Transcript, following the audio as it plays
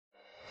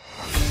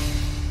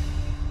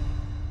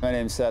My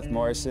name's Seth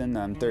Morrison.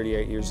 I'm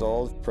 38 years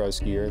old, pro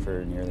skier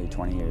for nearly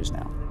 20 years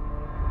now.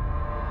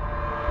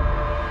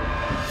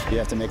 You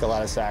have to make a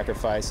lot of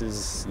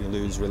sacrifices. You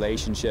lose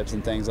relationships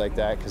and things like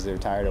that because they're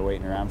tired of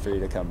waiting around for you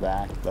to come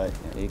back, but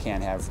you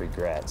can't have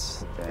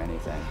regrets for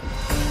anything.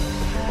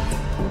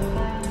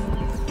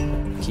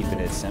 Keeping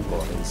it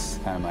simple is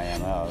kind of my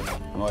MO.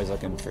 I'm always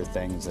looking for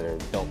things that are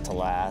built to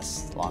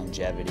last,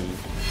 longevity.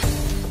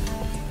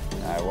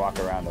 I walk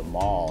around a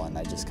mall and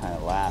I just kind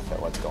of laugh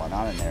at what's going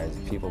on in there.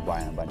 There's people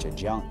buying a bunch of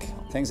junk,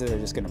 things that are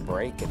just going to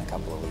break in a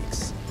couple of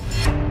weeks.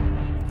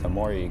 The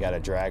more you got to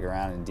drag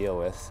around and deal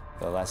with,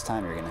 the less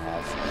time you're going to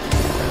have.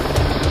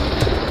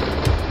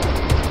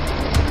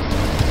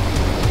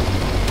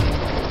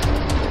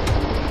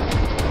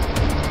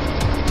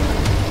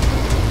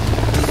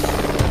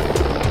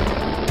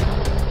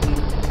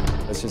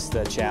 It's just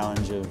the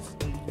challenge of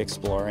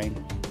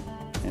exploring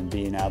and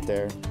being out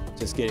there,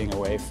 just getting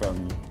away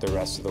from the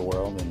rest of the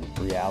world and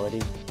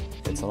reality.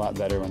 It's a lot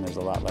better when there's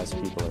a lot less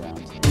people around.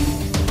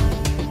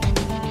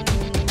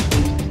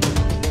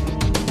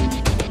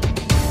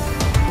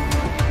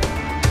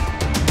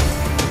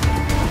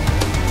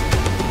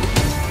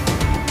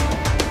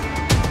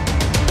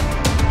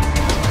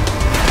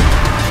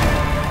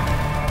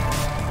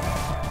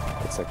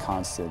 It's a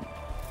constant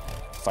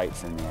fight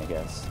for me, I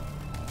guess.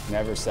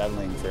 Never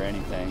settling for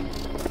anything.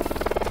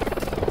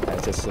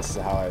 That's just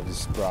how I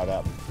was brought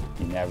up.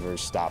 You never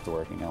stopped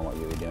working on what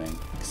you were doing.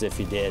 Because if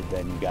you did,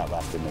 then you got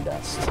left in the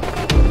dust.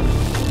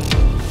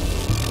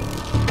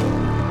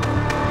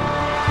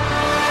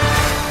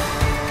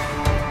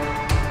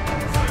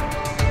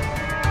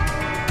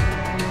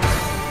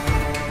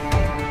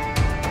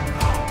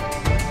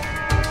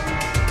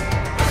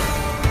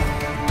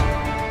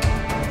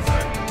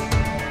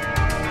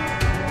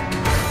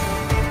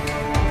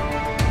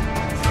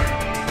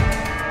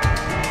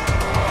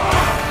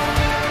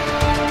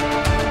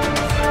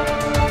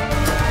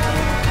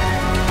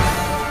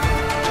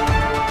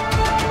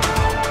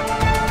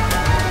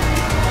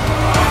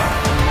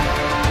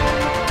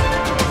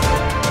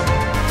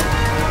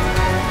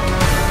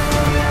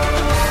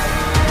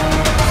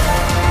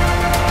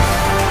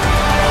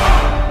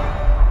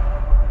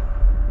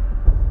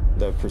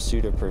 The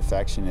pursuit of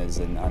perfection is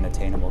an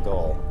unattainable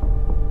goal.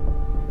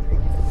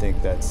 I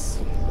think that's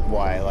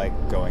why I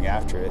like going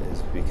after it,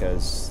 is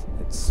because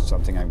it's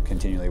something I'm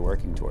continually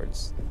working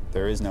towards.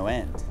 There is no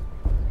end.